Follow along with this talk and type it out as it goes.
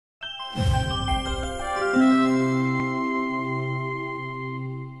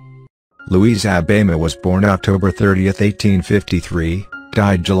Louise Abbema was born October 30, 1853,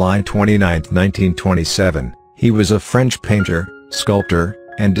 died July 29, 1927. He was a French painter, sculptor,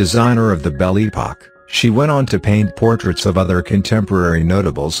 and designer of the Belle Epoque. She went on to paint portraits of other contemporary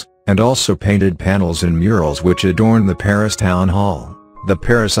notables, and also painted panels and murals which adorned the Paris Town Hall, the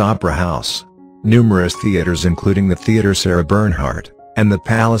Paris Opera House, numerous theatres including the Theatre Sarah Bernhardt, and the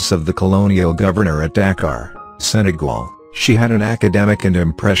Palace of the Colonial Governor at Dakar, Senegal. She had an academic and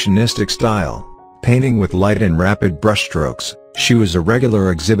impressionistic style, painting with light and rapid brushstrokes. She was a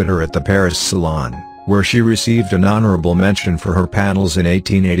regular exhibitor at the Paris Salon, where she received an honorable mention for her panels in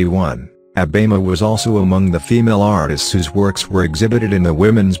 1881. Abbema was also among the female artists whose works were exhibited in the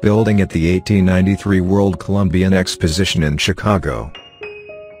Women's Building at the 1893 World Columbian Exposition in Chicago.